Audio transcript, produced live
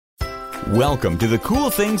Welcome to the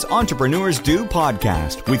Cool Things Entrepreneurs Do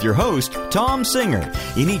podcast with your host, Tom Singer.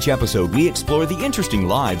 In each episode, we explore the interesting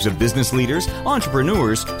lives of business leaders,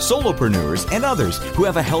 entrepreneurs, solopreneurs, and others who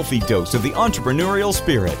have a healthy dose of the entrepreneurial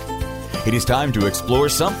spirit. It is time to explore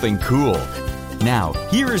something cool. Now,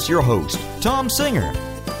 here is your host, Tom Singer.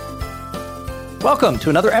 Welcome to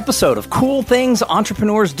another episode of Cool Things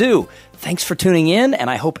Entrepreneurs Do. Thanks for tuning in, and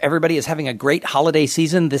I hope everybody is having a great holiday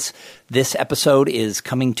season. This episode is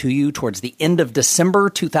coming to you towards the end of December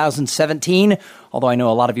 2017, although I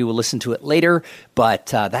know a lot of you will listen to it later, but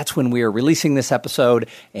that's when we are releasing this episode.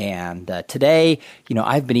 And today,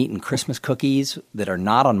 I've been eating Christmas cookies that are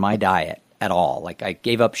not on my diet at all. Like, I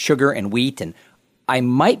gave up sugar and wheat, and I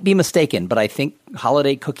might be mistaken, but I think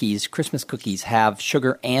holiday cookies, Christmas cookies, have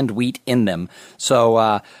sugar and wheat in them. So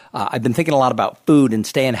I've been thinking a lot about food and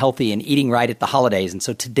staying healthy and eating right at the holidays. And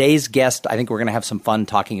so today's guest, I think we're going to have some fun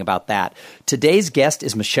talking about that. Today's guest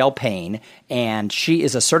is Michelle Payne, and she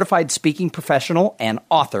is a certified speaking professional and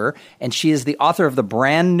author, and she is the author of the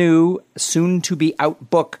brand new, soon-to-be-out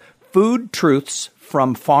book, Food Truths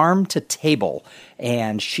from Farm to Table.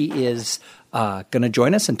 And she is going to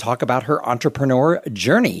join us and talk about her entrepreneur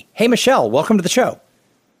journey. Hey, Michelle, welcome to the show.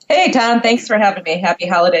 Hey, Tom. Thanks for having me. Happy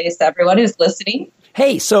holidays to everyone who's listening.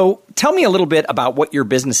 Hey, so tell me a little bit about what your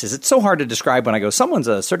business is. It's so hard to describe when I go, someone's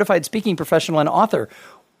a certified speaking professional and author.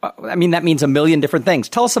 I mean, that means a million different things.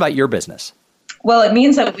 Tell us about your business. Well, it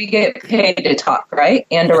means that we get paid to talk, right?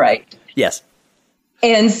 And to write. Yes.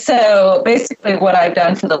 And so basically what I've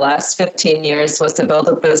done for the last 15 years was to build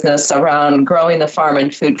a business around growing the farm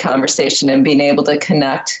and food conversation and being able to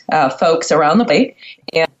connect folks around the plate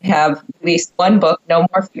and have at least one book, No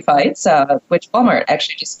More Food Fights, which Walmart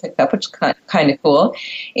actually just picked up, which is kind of cool.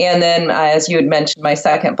 And then, as you had mentioned, my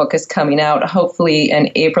second book is coming out hopefully in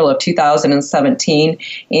April of 2017.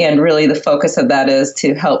 And really the focus of that is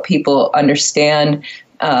to help people understand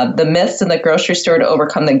the myths in the grocery store to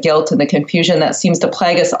overcome the guilt and the confusion that seems to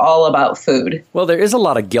plague us all about food. Well, there is a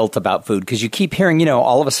lot of guilt about food because you keep hearing,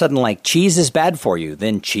 all of a sudden, like, cheese is bad for you,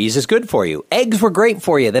 then cheese is good for you. Eggs were great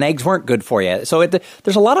for you, then eggs weren't good for you. So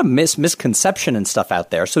there's a lot of misconception and stuff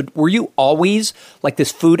out there. So were you always like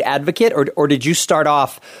this food advocate, or did you start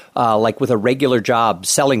off like with a regular job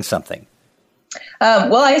selling something?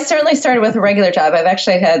 Well, I certainly started with a regular job. I've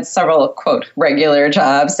actually had several, quote, regular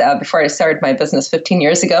jobs before I started my business 15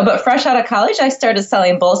 years ago. But fresh out of college, I started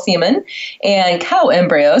selling bull semen and cow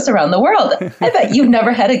embryos around the world. I bet you've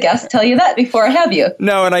never had a guest tell you that before, have you?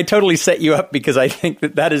 No, and I totally set you up because I think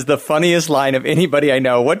that is the funniest line of anybody I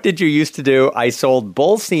know. What did you used to do? I sold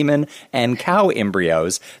bull semen and cow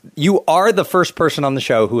embryos. You are the first person on the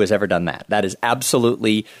show who has ever done that. That is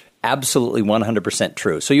absolutely 100%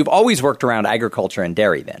 true. So you've always worked around agriculture and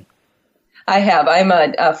dairy then? I have. I'm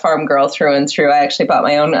a farm girl through and through. I actually bought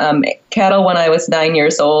my own cattle when I was 9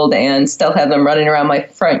 years old and still have them running around my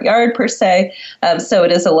front yard, per se. So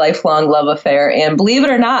it is a lifelong love affair. And believe it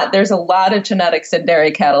or not, there's a lot of genetics in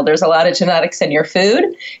dairy cattle. There's a lot of genetics in your food,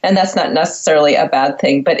 and that's not necessarily a bad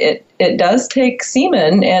thing. But it does take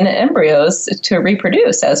semen and embryos to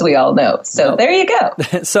reproduce, as we all know. So there you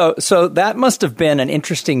go. So that must have been an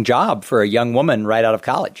interesting job for a young woman right out of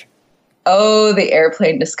college. Oh, the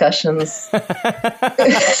airplane discussions. Yeah,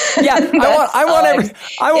 I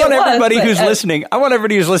want everybody who's listening. I want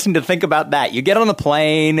everybody who's listening to think about that. You get on the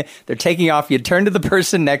plane, they're taking off, you turn to the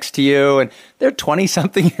person next to you, and they're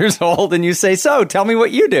 20-something years old, and you say, "So, tell me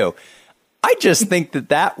what you do." I just think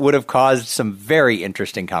that would have caused some very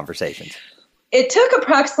interesting conversations. It took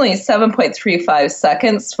approximately 7.35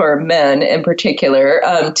 seconds for men in particular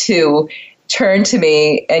to turn to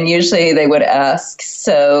me, and usually they would ask,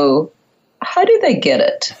 "So, how do they get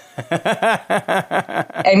it?"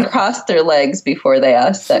 and cross their legs before they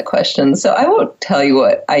ask that question. So I won't tell you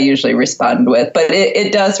what I usually respond with, but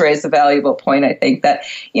it does raise a valuable point, I think, that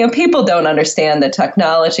people don't understand the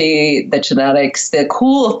technology, the genetics, the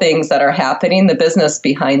cool things that are happening, the business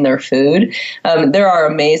behind their food. There are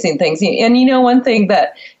amazing things. And one thing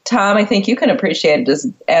that, Tom, I think you can appreciate it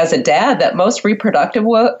as a dad, that most reproductive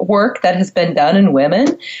work that has been done in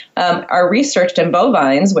women are researched in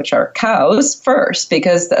bovines, which are cows, first,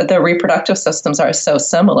 because the reproductive systems are so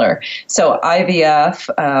similar. So IVF,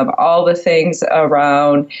 all the things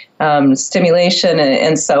around stimulation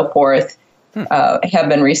and so forth have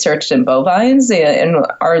been researched in bovines and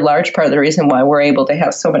are a large part of the reason why we're able to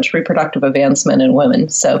have so much reproductive advancement in women.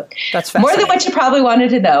 So that's more than what you probably wanted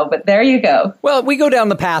to know, but there you go. Well, we go down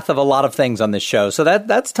the path of a lot of things on this show, so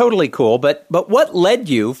that's totally cool. But what led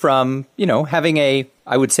you from, having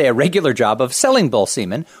I would say a regular job of selling bull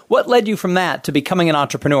semen, what led you from that to becoming an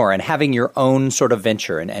entrepreneur and having your own sort of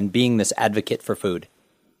venture and being this advocate for food?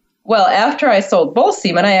 Well, after I sold Bull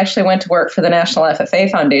Semen, I actually went to work for the National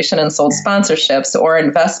FFA Foundation and sold sponsorships or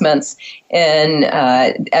investments in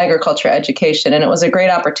agriculture education. And it was a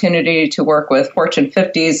great opportunity to work with Fortune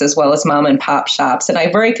 50s as well as mom and pop shops. And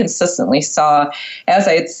I very consistently saw, as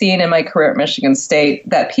I had seen in my career at Michigan State,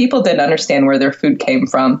 that people didn't understand where their food came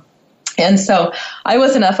from. And so I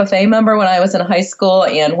was an FFA member when I was in high school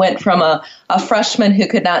and went from a freshman who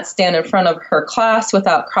could not stand in front of her class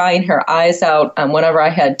without crying her eyes out whenever I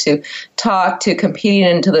had to talk, to competing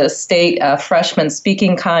into the state freshman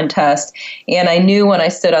speaking contest. And I knew when I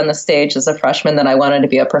stood on the stage as a freshman that I wanted to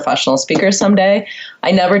be a professional speaker someday.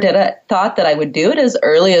 I never thought that I would do it as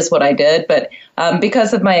early as what I did, but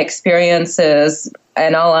because of my experiences,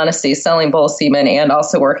 in all honesty, selling Bull Semen and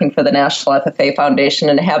also working for the National FFA Foundation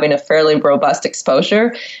and having a fairly robust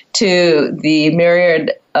exposure to the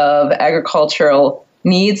myriad of agricultural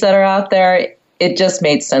needs that are out there, it just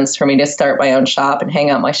made sense for me to start my own shop and hang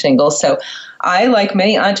out my shingles. So I, like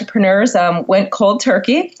many entrepreneurs, went cold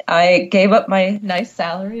turkey. I gave up my nice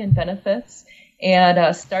salary and benefits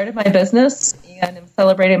and started my business, and I'm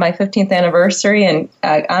celebrating my 15th anniversary, and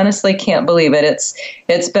I honestly can't believe it.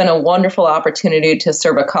 It's been a wonderful opportunity to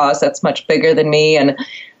serve a cause that's much bigger than me, and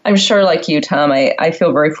I'm sure, like you, Tom, I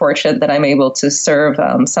feel very fortunate that I'm able to serve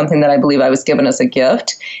something that I believe I was given as a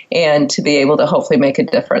gift, and to be able to hopefully make a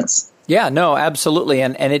difference. Yeah, no, absolutely.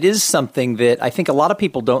 And it is something that I think a lot of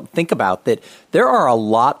people don't think about, that there are a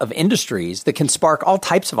lot of industries that can spark all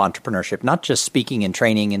types of entrepreneurship, not just speaking and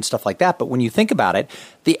training and stuff like that. But when you think about it,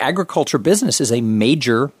 the agriculture business is a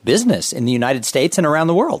major business in the United States and around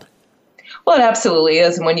the world. Well, it absolutely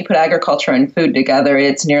is. And when you put agriculture and food together,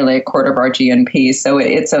 it's nearly a quarter of our GNP. So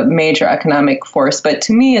it's a major economic force. But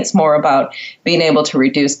to me, it's more about being able to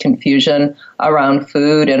reduce confusion around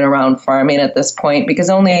food and around farming at this point, because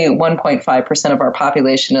only 1.5% of our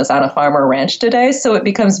population is on a farm or ranch today. So it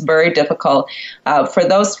becomes very difficult for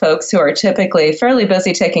those folks who are typically fairly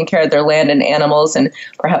busy taking care of their land and animals and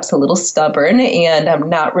perhaps a little stubborn and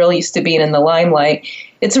not really used to being in the limelight.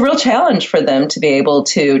 It's a real challenge for them to be able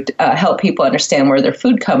to help people understand where their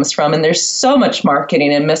food comes from. And there's so much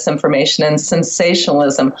marketing and misinformation and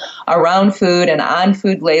sensationalism around food and on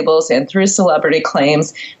food labels and through celebrity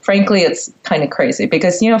claims. Frankly, it's kind of crazy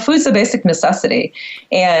because, food's a basic necessity.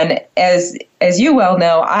 And as you well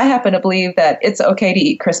know, I happen to believe that it's okay to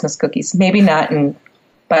eat Christmas cookies. Maybe not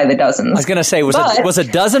by the dozens. I was going to say, was a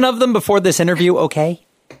dozen of them before this interview okay?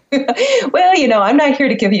 Well, I'm not here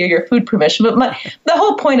to give you your food permission, but the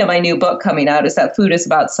whole point of my new book coming out is that food is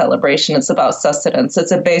about celebration. It's about sustenance.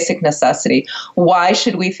 It's a basic necessity. Why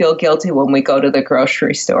should we feel guilty when we go to the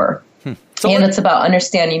grocery store? And it's about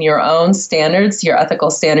understanding your own standards, your ethical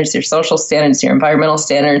standards, your social standards, your environmental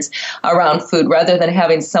standards around food, rather than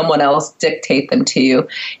having someone else dictate them to you.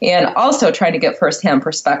 And also trying to get firsthand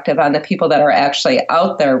perspective on the people that are actually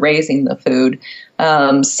out there raising the food.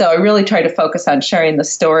 So I really try to focus on sharing the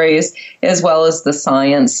stories as well as the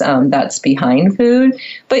science that's behind food.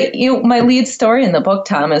 But my lead story in the book,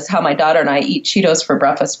 Tom, is how my daughter and I eat Cheetos for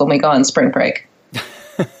breakfast when we go on spring break.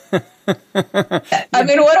 I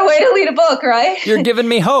mean, what a way to lead a book, right? You're giving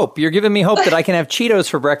me hope. You're giving me hope that I can have Cheetos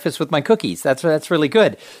for breakfast with my cookies. That's really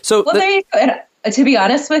good. So, there you go. And to be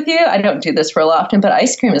honest with you, I don't do this real often, but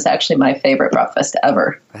ice cream is actually my favorite breakfast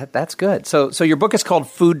ever. That's good. So your book is called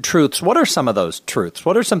Food Truths. What are some of those truths?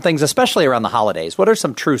 What are some things, especially around the holidays? What are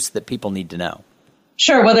some truths that people need to know?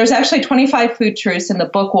 Sure. Well, there's actually 25 food truths, and the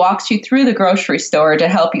book walks you through the grocery store to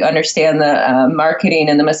help you understand the marketing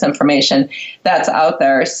and the misinformation that's out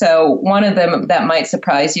there. So one of them that might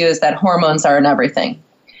surprise you is that hormones are in everything.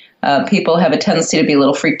 People have a tendency to be a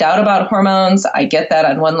little freaked out about hormones. I get that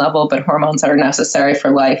on one level, but hormones are necessary for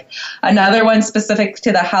life. Another one specific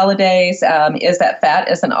to the holidays is that fat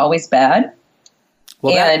isn't always bad.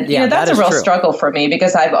 Well, that's a real struggle for me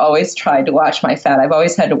because I've always tried to watch my fat. I've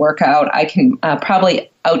always had to work out. I can probably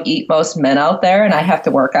out-eat most men out there, and I have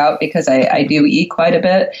to work out because I do eat quite a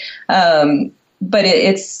bit. But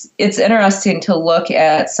it's interesting to look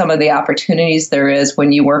at some of the opportunities there is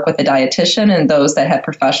when you work with a dietitian and those that have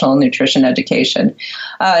professional nutrition education.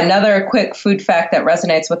 Another quick food fact that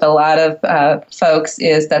resonates with a lot of folks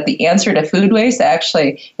is that the answer to food waste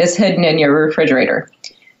actually is hidden in your refrigerator.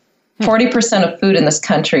 40% of food in this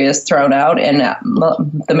country is thrown out, and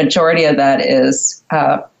the majority of that is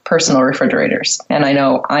personal refrigerators. And I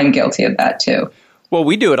know I'm guilty of that too. Well,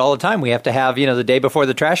 we do it all the time. We have to have, the day before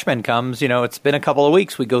the trash man comes, it's been a couple of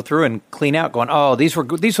weeks. We go through and clean out going, oh, these would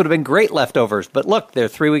have been great leftovers. But look, they're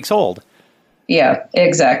 3 weeks old. Yeah,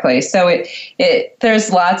 exactly. So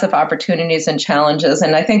there's lots of opportunities and challenges.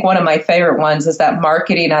 And I think one of my favorite ones is that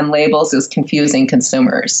marketing on labels is confusing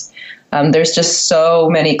consumers. There's just so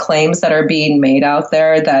many claims that are being made out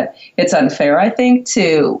there that it's unfair, I think,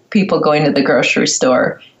 to people going to the grocery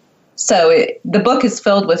store. So the book is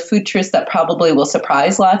filled with food truths that probably will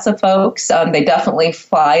surprise lots of folks. They definitely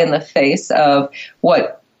fly in the face of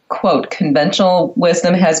what, quote, conventional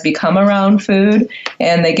wisdom has become around food,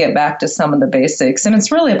 and they get back to some of the basics. And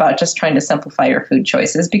it's really about just trying to simplify your food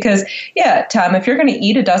choices because, yeah, Tom, if you're going to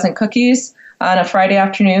eat a dozen cookies on a Friday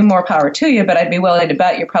afternoon, more power to you, but I'd be willing to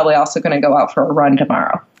bet you're probably also going to go out for a run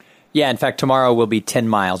tomorrow. Yeah, in fact, tomorrow will be 10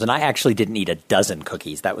 miles, and I actually didn't eat a dozen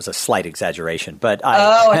cookies. That was a slight exaggeration, but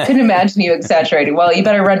I couldn't imagine you exaggerating. Well, you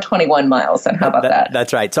better run 21 miles, then. How about that?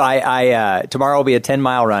 That's right. So tomorrow will be a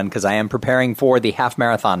 10-mile run because I am preparing for the half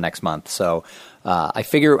marathon next month. So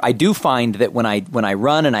I do find that when I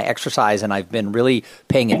run and I exercise, and I've been really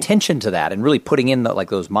paying attention to that and really putting in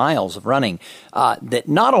those miles of running, that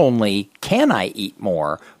not only can I eat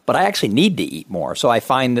more, but I actually need to eat more. So I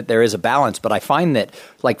find that there is a balance. But I find that,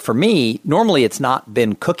 like for me, normally it's not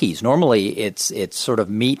been cookies. Normally it's sort of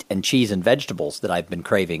meat and cheese and vegetables that I've been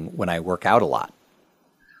craving when I work out a lot.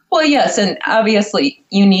 Well, yes, and obviously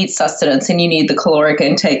you need sustenance and you need the caloric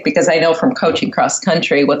intake because I know from coaching cross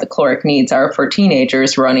country what the caloric needs are for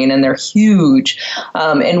teenagers running, and they're huge.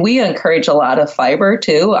 And we encourage a lot of fiber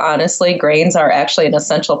too. Honestly, grains are actually an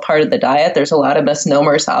essential part of the diet. There's a lot of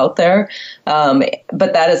misnomers out there,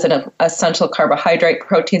 but that is an essential carbohydrate.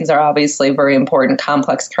 Proteins are obviously very important,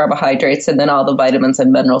 complex carbohydrates, and then all the vitamins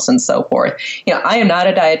and minerals and so forth. You know, I am not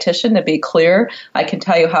a dietitian, to be clear. I can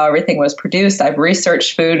tell you how everything was produced. I've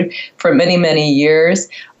researched food for many, many years.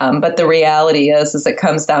 But the reality is it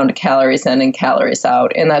comes down to calories in and calories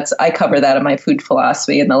out. And I cover that in my food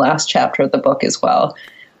philosophy in the last chapter of the book as well.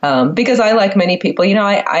 Because I, like many people,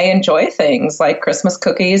 I enjoy things like Christmas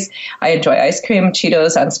cookies. I enjoy ice cream,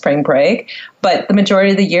 Cheetos on spring break. But the majority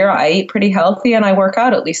of the year, I eat pretty healthy and I work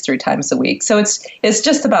out at least 3 times a week. So it's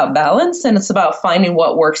just about balance, and it's about finding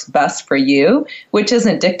what works best for you, which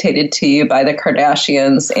isn't dictated to you by the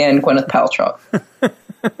Kardashians and Gwyneth Paltrow.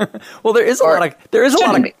 Well, there is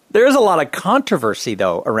a lot of controversy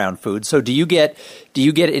though around food. So do you get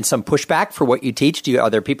in some pushback for what you teach?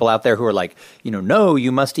 Are there people out there who are like, no,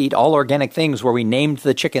 you must eat all organic things, where we named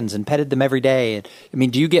the chickens and petted them every day? I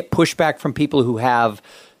mean, do you get pushback from people who have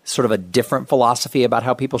sort of a different philosophy about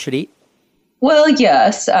how people should eat? Well,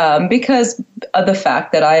 yes, because of the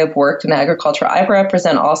fact that I have worked in agriculture. I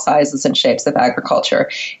represent all sizes and shapes of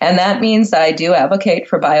agriculture. And that means that I do advocate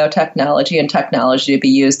for biotechnology and technology to be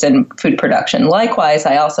used in food production. Likewise,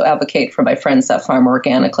 I also advocate for my friends that farm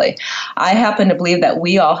organically. I happen to believe that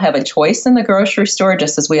we all have a choice in the grocery store,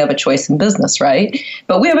 just as we have a choice in business, right?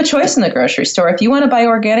 But we have a choice in the grocery store. If you want to buy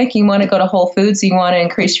organic, you want to go to Whole Foods, you want to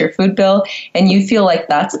increase your food bill, and you feel like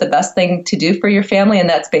that's the best thing to do for your family, and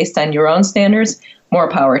that's based on your own standards, more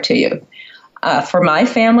power to you. For my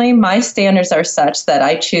family, my standards are such that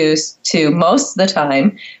I choose to, most of the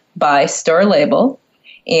time, buy store label,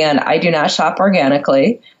 and I do not shop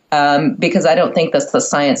organically because I don't think that the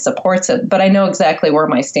science supports it. But I know exactly where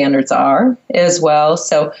my standards are as well.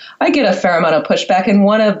 So I get a fair amount of pushback. And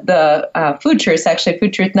one of the food truths, actually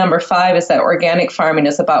food truth number 5, is that organic farming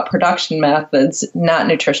is about production methods, not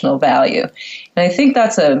nutritional value. And I think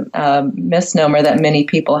that's a misnomer that many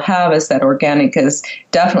people have, is that organic is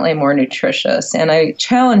definitely more nutritious. And I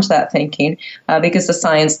challenge that thinking because the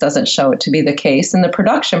science doesn't show it to be the case. And the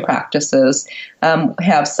production practices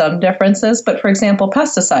have some differences. But for example,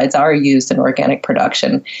 pesticides are used in organic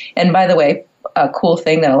production. And by the way, a cool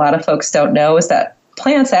thing that a lot of folks don't know is that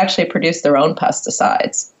plants actually produce their own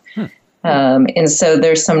pesticides. And so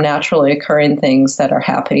there's some naturally occurring things that are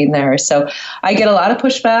happening there. So I get a lot of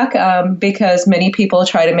pushback because many people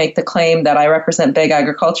try to make the claim that I represent big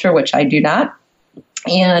agriculture, which I do not.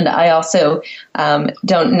 And I also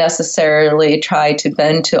don't necessarily try to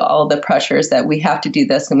bend to all the pressures that we have to do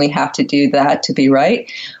this and we have to do that to be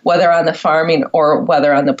right. Whether on the farming or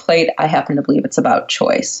whether on the plate, I happen to believe it's about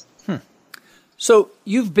choice. So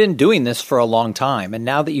you've been doing this for a long time, and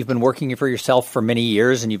now that you've been working for yourself for many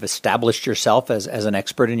years and you've established yourself as an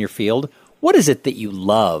expert in your field, what is it that you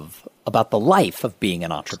love about the life of being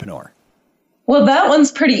an entrepreneur? Well, that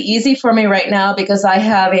one's pretty easy for me right now because I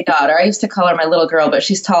have a daughter. I used to call her my little girl, but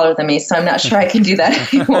she's taller than me, so I'm not sure I can do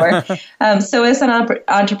that anymore. So as an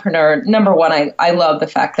entrepreneur, number one, I love the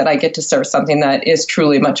fact that I get to serve something that is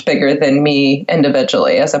truly much bigger than me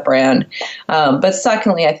individually as a brand. But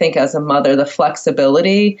secondly, I think as a mother, the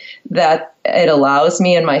flexibility that it allows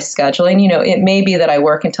me in my scheduling. It may be that I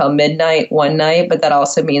work until midnight one night, but that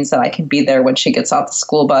also means that I can be there when she gets off the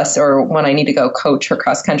school bus or when I need to go coach her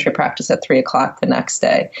cross-country practice at 3:00 the next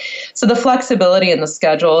day. So the flexibility in the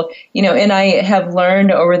schedule, and I have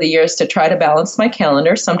learned over the years to try to balance my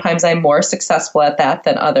calendar. Sometimes I'm more successful at that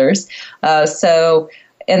than others. So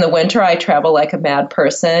in the winter, I travel like a mad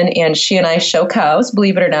person, and she and I show cows.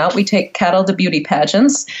 Believe it or not, we take cattle to beauty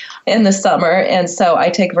pageants in the summer, and so I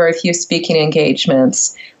take very few speaking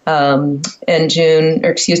engagements in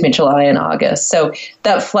July and August. So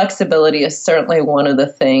that flexibility is certainly one of the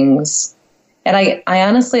things. And I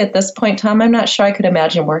honestly, at this point, Tom, I'm not sure I could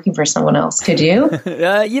imagine working for someone else. Could you?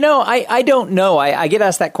 I don't know. I get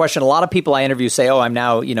asked that question. A lot of people I interview say, oh, I'm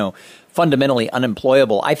now, fundamentally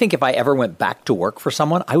unemployable. I think if I ever went back to work for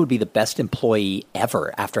someone, I would be the best employee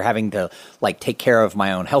ever after having to take care of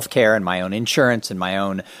my own healthcare and my own insurance and my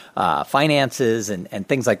own finances and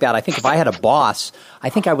things like that. I think if I had a boss, I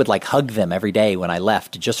think I would hug them every day when I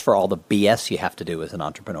left just for all the BS you have to do as an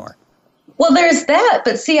entrepreneur. Well, there's that.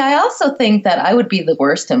 But see, I also think that I would be the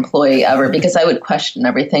worst employee ever because I would question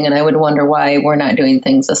everything and I would wonder why we're not doing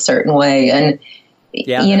things a certain way. And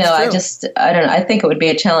yeah, I don't know. I think it would be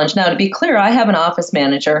a challenge. Now, to be clear, I have an office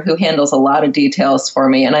manager who handles a lot of details for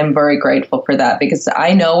me, and I'm very grateful for that because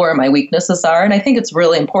I know where my weaknesses are. And I think it's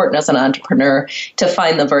really important as an entrepreneur to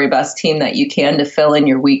find the very best team that you can to fill in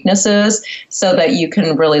your weaknesses so that you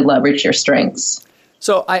can really leverage your strengths.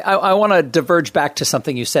 So I want to diverge back to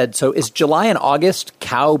something you said. So is July and August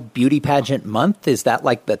cow beauty pageant month? Is that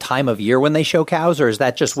the time of year when they show cows, or is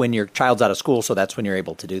that just when your child's out of school, so that's when you're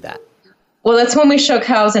able to do that? Well, that's when we show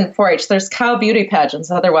cows in 4-H. There's cow beauty pageants,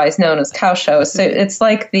 otherwise known as cow shows. So it's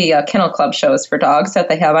like the Kennel Club shows for dogs that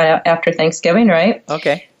they have after Thanksgiving, right?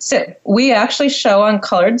 Okay. So we actually show on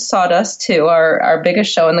colored sawdust, too. Our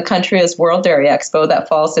biggest show in the country is World Dairy Expo. That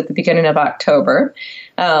falls at the beginning of October.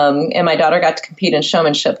 And my daughter got to compete in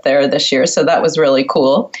showmanship there this year, so that was really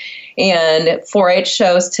cool. And 4-H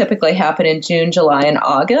shows typically happen in June, July, and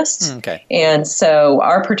August. Okay. And so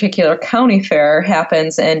our particular county fair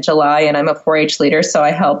happens in July, and I'm a 4-H leader, so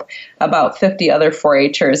I help about 50 other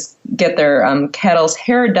 4-Hers get their cattle's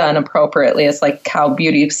hair done appropriately. It's like cow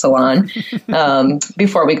beauty salon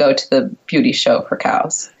before we go to the beauty show for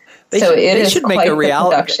cows. They should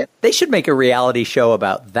make a reality show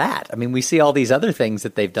about that. I mean, we see all these other things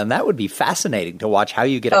that they've done. That would be fascinating to watch how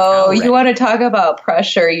you get a cow ready. You want to talk about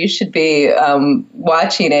pressure? You should be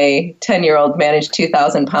watching a 10-year-old manage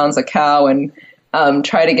 2,000 pounds of cow and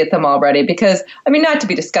try to get them all ready. Because, not to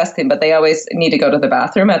be disgusting, but they always need to go to the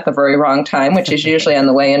bathroom at the very wrong time, which is usually on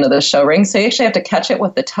the way into the show ring. So you actually have to catch it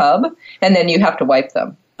with the tub, and then you have to wipe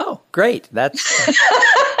them. Oh, great. That's...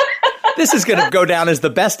 This is going to go down as the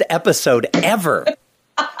best episode ever.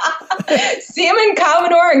 Semen, cow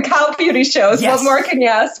manure, and cow beauty shows. Yes. What more can you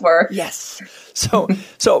ask for? Yes.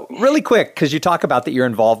 So really quick, because you talk about that you're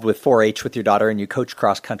involved with 4-H with your daughter and you coach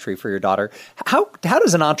cross country for your daughter. How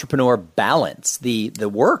does an entrepreneur balance the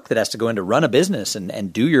work that has to go into run a business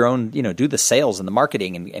and do your own, do the sales and the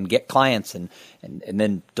marketing and get clients and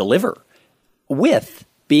then deliver with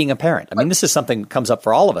being a parent? This is something that comes up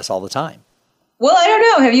for all of us all the time. Well, I don't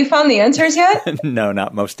know. Have you found the answers yet? No,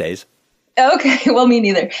 not most days. Okay. Well, me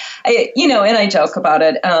neither. And I joke about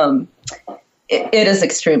it. It is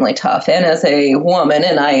extremely tough. And as a woman,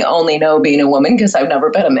 and I only know being a woman because I've never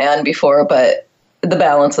been a man before, but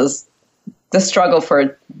the struggle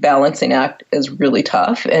for balancing act is really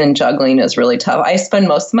tough and juggling is really tough. I spend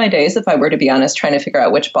most of my days, if I were to be honest, trying to figure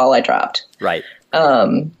out which ball I dropped. Right.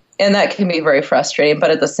 And that can be very frustrating.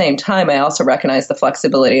 But at the same time, I also recognize the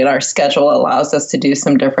flexibility in our schedule allows us to do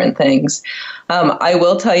some different things. I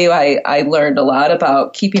will tell you, I learned a lot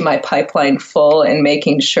about keeping my pipeline full and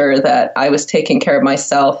making sure that I was taking care of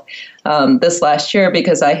myself this last year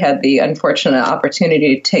because I had the unfortunate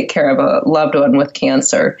opportunity to take care of a loved one with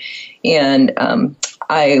cancer. And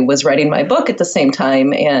I was writing my book at the same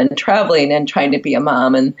time and traveling and trying to be a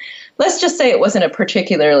mom. And let's just say it wasn't a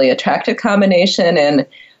particularly attractive combination and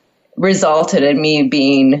resulted in me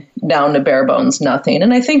being down to bare bones nothing.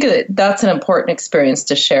 And I think that's an important experience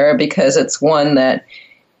to share because it's one that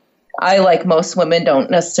I, like most women, don't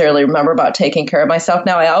necessarily remember about taking care of myself.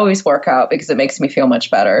 Now, I always work out because it makes me feel much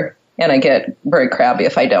better, and I get very crabby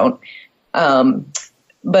if I don't.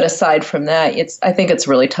 But aside from that, I think it's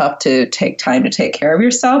really tough to take time to take care of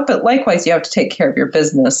yourself. But likewise, you have to take care of your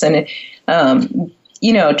business. And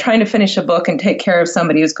trying to finish a book and take care of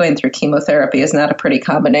somebody who's going through chemotherapy is not a pretty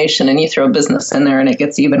combination. And you throw business in there and it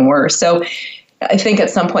gets even worse. So I think at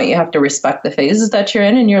some point you have to respect the phases that you're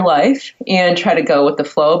in your life and try to go with the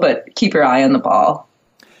flow, but keep your eye on the ball.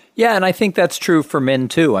 Yeah, and I think that's true for men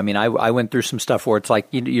too. I mean, I went through some stuff where it's like,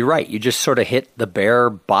 you're right, you just sort of hit the bare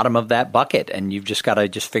bottom of that bucket and you've just got to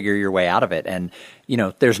just figure your way out of it. And,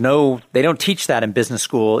 they don't teach that in business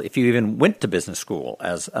school if you even went to business school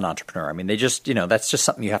as an entrepreneur. I mean, they just, that's just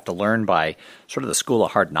something you have to learn by sort of the school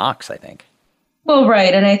of hard knocks, I think. Well,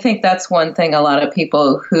 right. And I think that's one thing a lot of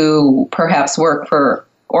people who perhaps work for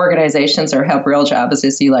organizations or have real jobs,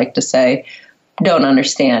 as you like to say, don't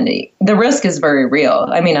understand. The risk is very real.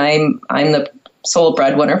 I mean, I'm the sole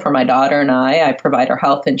breadwinner for my daughter and I provide her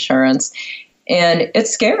health insurance, and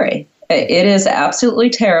it's scary. It is absolutely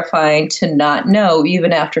terrifying to not know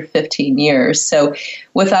even after 15 years. So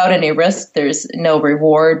without any risk, there's no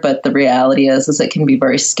reward. But the reality is it can be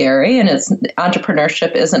very scary. And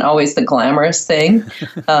entrepreneurship isn't always the glamorous thing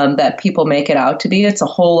that people make it out to be. It's a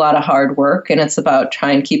whole lot of hard work. And it's about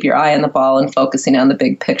trying to keep your eye on the ball and focusing on the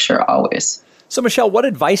big picture always. So, Michelle, what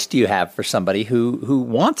advice do you have for somebody who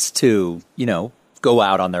wants to, go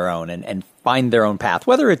out on their own and find their own path,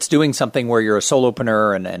 whether it's doing something where you're a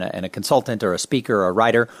solopreneur and a consultant or a speaker or a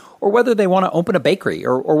writer, or whether they want to open a bakery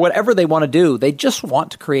or whatever they want to do, they just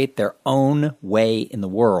want to create their own way in the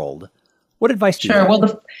world. What advice do you have? Sure.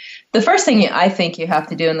 Well, the first thing I think you have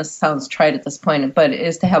to do, and this sounds trite at this point, but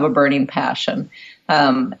is to have a burning passion.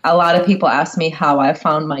 A lot of people ask me how I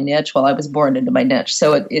found my niche. Well, I was born into my niche,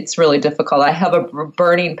 so it's really difficult. I have a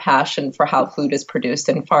burning passion for how food is produced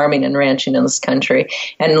in farming and ranching in this country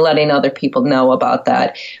and letting other people know about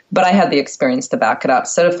that. But I have the experience to back it up.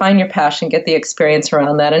 So to find your passion, get the experience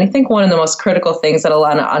around that. And I think one of the most critical things that a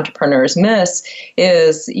lot of entrepreneurs miss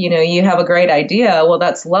is, you have a great idea. Well,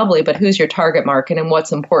 that's lovely, but who's your target market and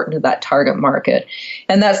what's important to that target market?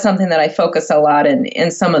 And that's something that I focus a lot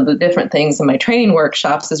in some of the different things in my training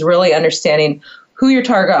workshops, is really understanding who your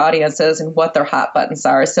target audience is and what their hot buttons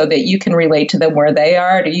are so that you can relate to them where they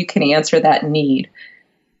are, or you can answer that need.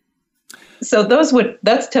 So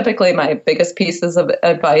that's typically my biggest pieces of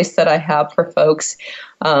advice that I have for folks.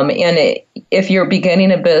 If you're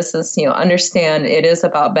beginning a business, understand it is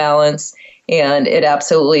about balance, and it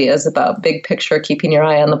absolutely is about big picture, keeping your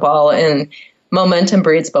eye on the ball, and momentum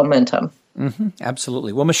breeds momentum. Mm-hmm,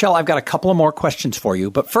 absolutely. Well, Michelle, I've got a couple of more questions for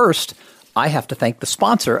you, but first, I have to thank the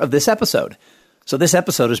sponsor of this episode. So this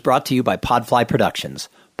episode is brought to you by Podfly Productions.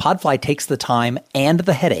 Podfly takes the time and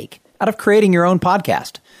the headache out of creating your own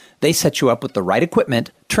podcast. They set you up with the right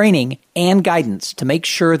equipment, training, and guidance to make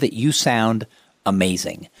sure that you sound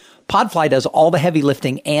amazing. Podfly does all the heavy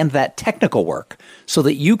lifting and that technical work so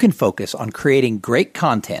that you can focus on creating great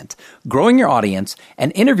content, growing your audience,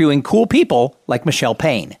 and interviewing cool people like Michelle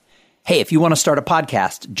Payne. Hey, if you want to start a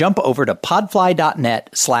podcast, jump over to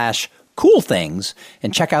podfly.net/coolthings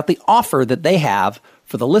and check out the offer that they have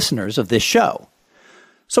for the listeners of this show.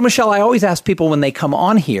 So, Michelle, I always ask people when they come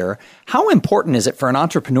on here, how important is it for an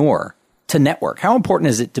entrepreneur to network? How important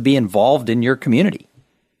is it to be involved in your community?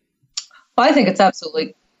 Well, I think it's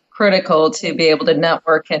absolutely critical to be able to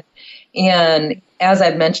network. And as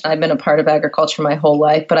I've mentioned, I've been a part of agriculture my whole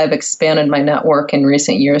life, but I've expanded my network in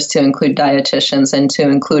recent years to include dietitians and to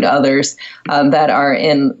include others that are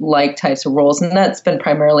in like types of roles. And that's been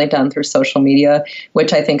primarily done through social media,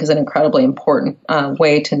 which I think is an incredibly important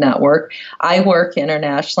way to network. I work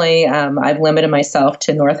internationally. I've limited myself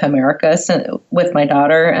to North America with my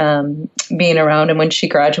daughter being around. And when she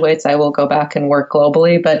graduates, I will go back and work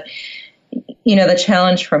globally. But the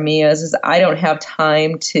challenge for me is I don't have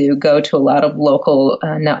time to go to a lot of local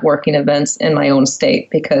networking events in my own state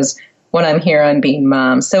because when I'm here, I'm being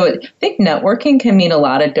mom. So I think networking can mean a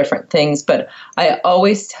lot of different things, but I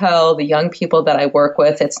always tell the young people that I work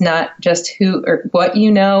with, it's not just who or what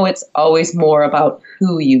you know, it's always more about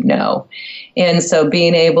who you know. And so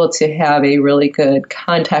being able to have a really good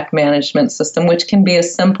contact management system, which can be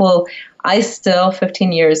as simple, I still,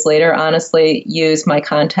 15 years later, honestly, use my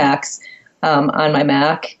contacts on my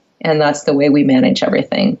Mac, and that's the way we manage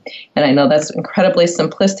everything. And I know that's incredibly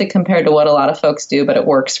simplistic compared to what a lot of folks do, but it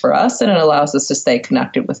works for us, and it allows us to stay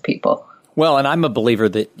connected with people. Well, and I'm a believer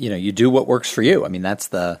that you do what works for you. I mean, that's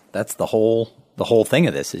the whole thing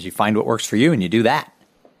of this is you find what works for you and you do that.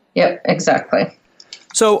 Yep, exactly.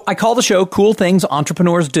 So I call the show Cool Things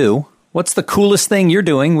Entrepreneurs Do. What's the coolest thing you're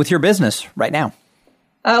doing with your business right now?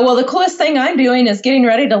 Well, the coolest thing I'm doing is getting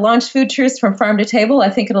ready to launch Food Truths from Farm to Table.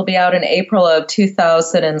 I think it'll be out in April of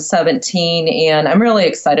 2017, and I'm really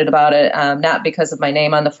excited about it, not because of my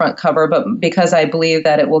name on the front cover, but because I believe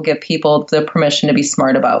that it will give people the permission to be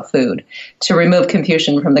smart about food, to remove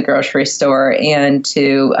confusion from the grocery store, and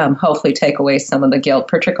to hopefully take away some of the guilt,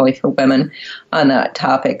 particularly for women, on that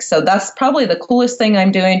topic. So that's probably the coolest thing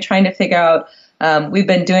I'm doing, trying to figure out We've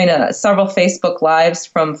been doing several Facebook Lives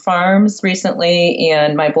from farms recently,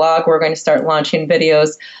 and my blog, we're going to start launching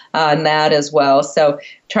videos on that as well. So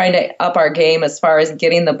trying to up our game as far as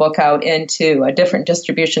getting the book out into different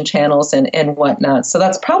distribution channels and whatnot. So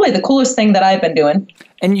that's probably the coolest thing that I've been doing.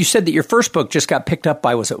 And you said that your first book just got picked up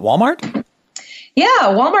by, was it Walmart? Yeah,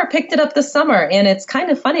 Walmart picked it up this summer, and it's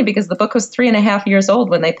kind of funny because the book was 3.5 years old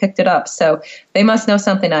when they picked it up, so they must know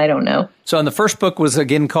something I don't know. So, and the first book was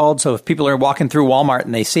again called, so if people are walking through Walmart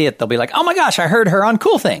and they see it, they'll be like, oh my gosh, I heard her on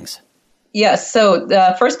Cool Things. Yes, so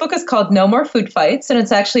the first book is called No More Food Fights, and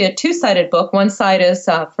it's actually a two-sided book. One side is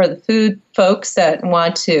for the food folks that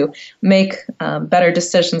want to make better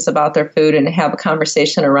decisions about their food and have a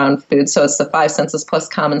conversation around food. So it's the 5 senses plus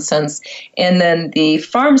common sense. And then the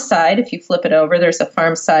farm side, if you flip it over, there's a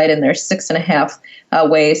farm side, and there's 6.5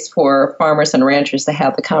 ways for farmers and ranchers to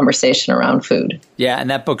have the conversation around food. Yeah, and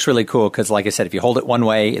that book's really cool because, like I said, if you hold it one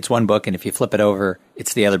way, it's one book, and if you flip it over,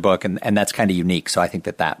 it's the other book, and that's kind of unique. So I think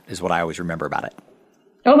that is what I always remember about it.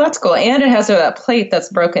 Oh, that's cool. And it has a plate that's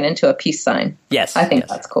broken into a peace sign. Yes. I think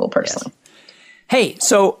that's cool, personally. Yes. Hey,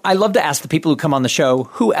 so I love to ask the people who come on the show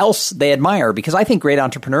who else they admire, because I think great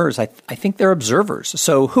entrepreneurs, I think they're observers.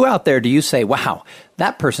 So who out there do you say, wow,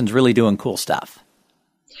 that person's really doing cool stuff?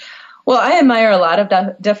 Well, I admire a lot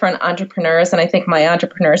of different entrepreneurs, and I think my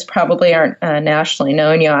entrepreneurs probably aren't nationally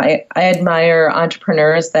known. You know, I admire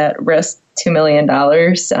entrepreneurs that risk $2 million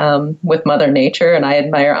with Mother Nature, and I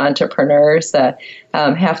admire entrepreneurs that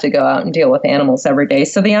have to go out and deal with animals every day.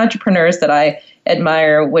 So the entrepreneurs that I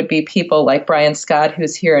admire would be people like Brian Scott,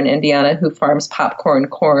 who's here in Indiana, who farms popcorn,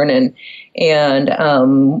 corn, and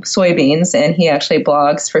soybeans, and he actually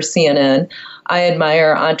blogs for CNN. I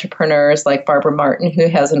admire entrepreneurs like Barbara Martin, who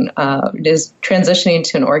is transitioning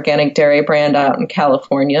to an organic dairy brand out in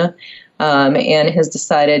California, and has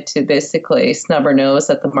decided to basically snub her nose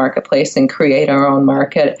at the marketplace and create our own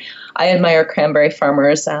market. I admire cranberry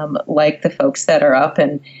farmers like the folks that are up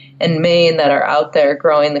in Maine that are out there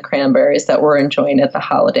growing the cranberries that we're enjoying at the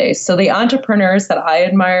holidays. So the entrepreneurs that I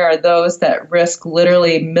admire are those that risk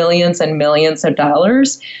literally millions and millions of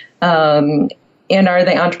dollars, and are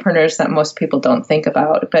the entrepreneurs that most people don't think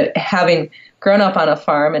about. But having grown up on a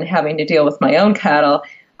farm and having to deal with my own cattle,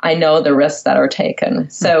 I know the risks that are taken.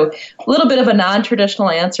 So a little bit of a non-traditional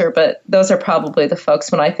answer, but those are probably the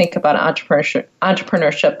folks when I think about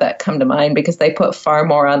entrepreneurship that come to mind, because they put far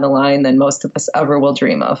more on the line than most of us ever will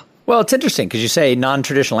dream of. Well, it's interesting because you say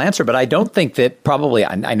non-traditional answer, but I don't think that probably,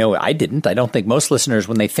 I know I didn't, I don't think most listeners,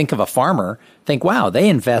 when they think of a farmer, think, wow, they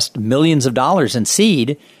invest millions of dollars in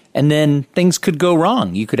seed, and then things could go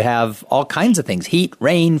wrong. You could have all kinds of things, heat,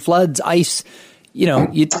 rain, floods, ice. You know,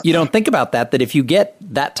 you don't think about that if you get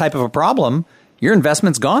that type of a problem, your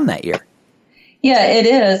investment's gone that year. Yeah, it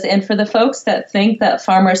is. And for the folks that think that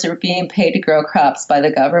farmers are being paid to grow crops by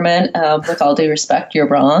the government, with all due respect, you're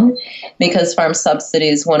wrong, because farm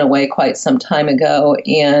subsidies went away quite some time ago.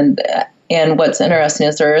 And what's interesting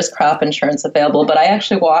is there is crop insurance available, but I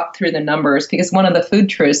actually walked through the numbers, because one of the food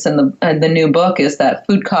truths in the new book is that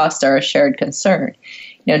food costs are a shared concern.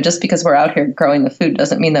 You know, just because we're out here growing the food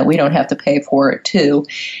doesn't mean that we don't have to pay for it too.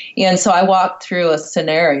 And so I walked through a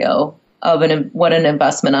scenario of what an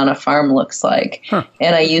investment on a farm looks like. Huh.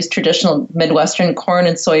 And I used traditional Midwestern corn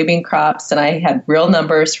and soybean crops, and I had real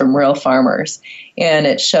numbers from real farmers. And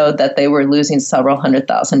it showed that they were losing several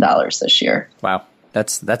 $100,000 this year. Wow.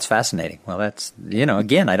 That's fascinating. Well, that's,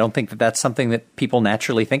 again, I don't think that's something that people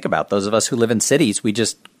naturally think about. Those of us who live in cities, we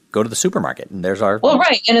just go to the supermarket and there's our... Well,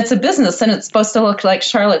 right. And it's a business and it's supposed to look like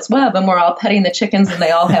Charlotte's Web, and we're all petting the chickens and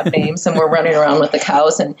they all have names and we're running around with the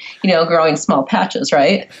cows and, growing small patches,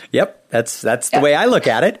 right? Yep. That's the way I look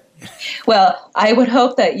at it. Well, I would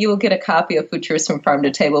hope that you will get a copy of Food Truths from Farm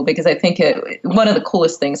to Table, because I think one of the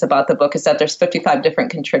coolest things about the book is that there's 55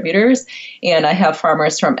 different contributors, and I have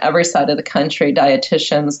farmers from every side of the country,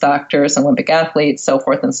 dietitians, doctors, Olympic athletes, so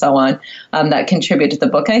forth and so on, that contribute to the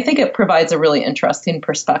book. And I think it provides a really interesting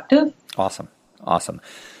perspective. Awesome.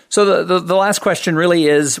 So the last question really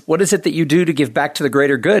is, what is it that you do to give back to the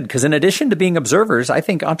greater good? Because in addition to being observers, I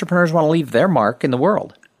think entrepreneurs want to leave their mark in the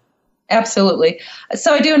world. Absolutely.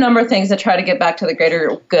 So I do a number of things to try to get back to the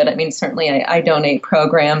greater good. I mean, certainly I donate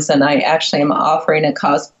programs, and I actually am offering a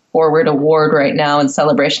Cause Forward Award right now in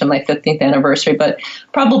celebration of my 15th anniversary. But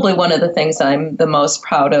probably one of the things I'm the most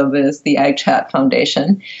proud of is the Ag Chat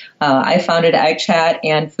Foundation. I founded Ag Chat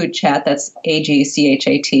and Food Chat, that's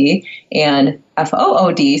AGCHAT, and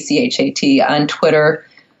FOODCHAT on Twitter.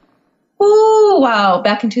 Oh, wow.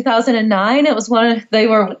 Back in 2009, they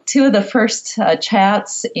were two of the first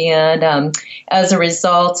chats. And as a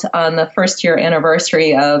result, on the first year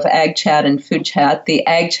anniversary of Ag Chat and Food Chat, the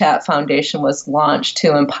Ag Chat Foundation was launched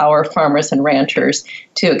to empower farmers and ranchers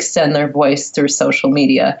to extend their voice through social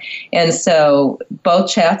media. And so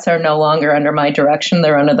both chats are no longer under my direction.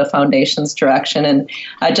 They're under the foundation's direction. And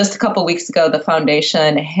just a couple weeks ago, the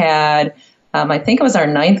foundation had I think it was our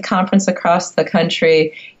 9th conference across the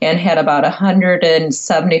country, and had about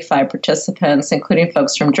 175 participants, including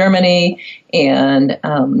folks from Germany and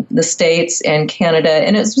the States and Canada.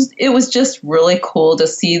 And it was just really cool to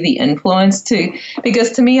see the influence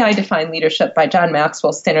because to me, I define leadership by John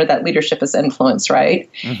Maxwell's standard that leadership is influence, right?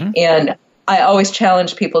 Mm-hmm. And I always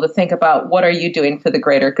challenge people to think about, what are you doing for the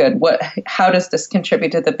greater good? How does this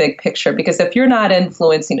contribute to the big picture? Because if you're not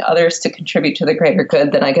influencing others to contribute to the greater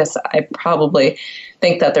good, then I guess I probably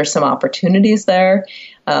think that there's some opportunities there.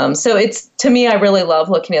 So to me, I really love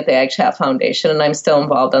looking at the Ag Chat Foundation, and I'm still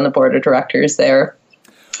involved on the board of directors there.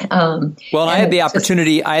 Well, I had the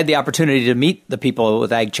opportunity to meet the people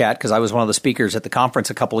with Ag Chat because I was one of the speakers at the conference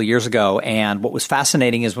a couple of years ago. And what was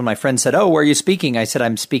fascinating is when my friend said, "Oh, where are you speaking?" I said,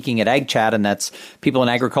 "I'm speaking at Ag Chat," and that's people in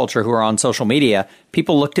agriculture who are on social media.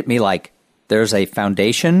 People looked at me like, there's a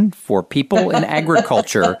foundation for people in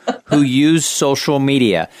agriculture who use social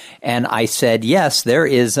media. And I said, yes, there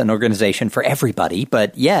is an organization for everybody,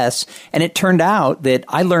 but yes. And it turned out that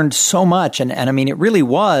I learned so much. And I mean, it really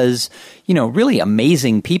was, really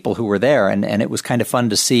amazing people who were there. And it was kind of fun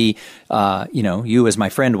to see, you as my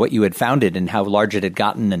friend, what you had founded and how large it had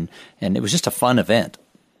gotten. And it was just a fun event.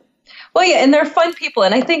 Well, yeah, and they're fun people.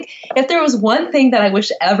 And I think if there was one thing that I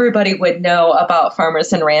wish everybody would know about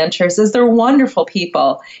farmers and ranchers is they're wonderful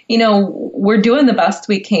people. We're doing the best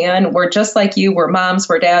we can. We're just like you. We're moms,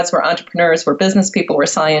 we're dads, we're entrepreneurs, we're business people, we're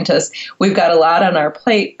scientists. We've got a lot on our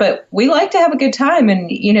plate, but we like to have a good time. And,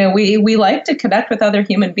 we like to connect with other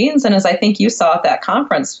human beings. And as I think you saw at that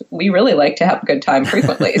conference, we really like to have a good time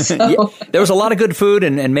frequently. So. Yeah, there was a lot of good food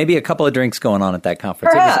and maybe a couple of drinks going on at that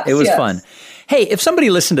conference. Perhaps, it was yes. fun. Hey, if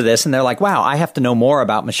somebody listened to this and they're like, wow, I have to know more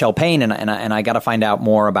about Michelle Payne and I got to find out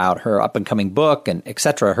more about her up-and-coming book and et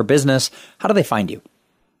cetera, her business, how do they find you?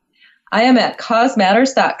 I am at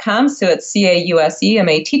causematters.com, so it's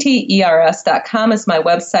CAUSEMATTERS.com is my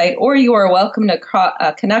website, or you are welcome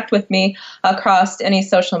to connect with me across any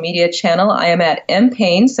social media channel. I am at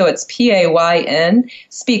mpayne, so it's PAYN,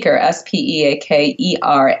 speaker,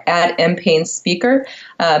 SPEAKER, at mpayne speaker.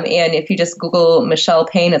 And if you just Google Michelle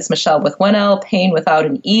Payne, it's Michelle with one L, Payne without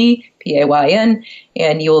an E, PAYN,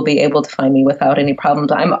 and you will be able to find me without any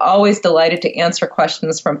problems. I'm always delighted to answer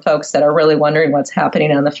questions from folks that are really wondering what's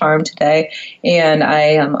happening on the farm today. And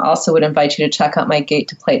I also would invite you to check out my Gate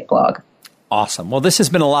to Plate blog. Awesome. Well, this has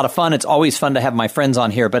been a lot of fun. It's always fun to have my friends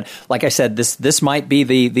on here. But like I said, this might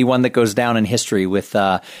be the one that goes down in history with,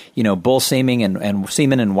 bull semen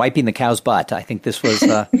and wiping the cow's butt. I think this was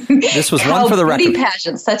one for the record. Beauty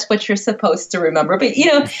pageants. That's what you're supposed to remember. But,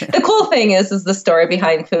 the cool thing is the story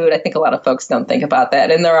behind food. I think a lot of folks don't think about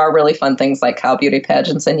that. And there are really fun things like cow beauty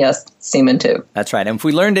pageants and, yes, semen too. That's right. And if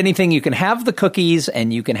we learned anything, you can have the cookies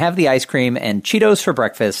and you can have the ice cream and Cheetos for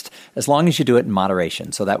breakfast as long as you do it in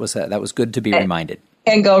moderation. So that was good to be reminded.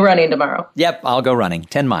 And go running tomorrow. Yep, I'll go running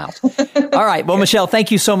 10 miles. All right. Well, Michelle, thank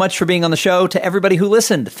you so much for being on the show. To everybody who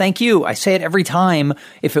listened, thank you. I say it every time.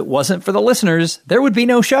 If it wasn't for the listeners, there would be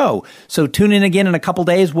no show. So tune in again in a couple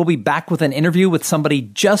days. We'll be back with an interview with somebody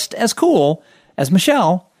just as cool as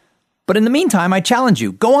Michelle. But in the meantime, I challenge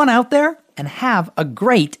you, go on out there and have a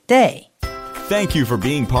great day. Thank you for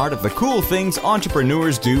being part of the Cool Things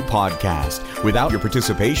Entrepreneurs Do podcast. Without your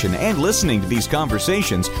participation and listening to these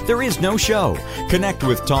conversations, there is no show. Connect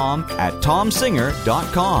with Tom at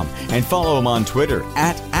tomsinger.com and follow him on Twitter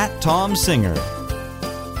at @TomSinger.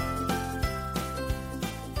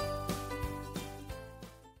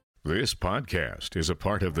 This podcast is a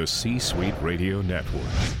part of the C-Suite Radio Network.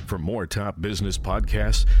 For more top business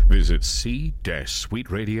podcasts, visit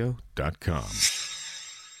c-suiteradio.com.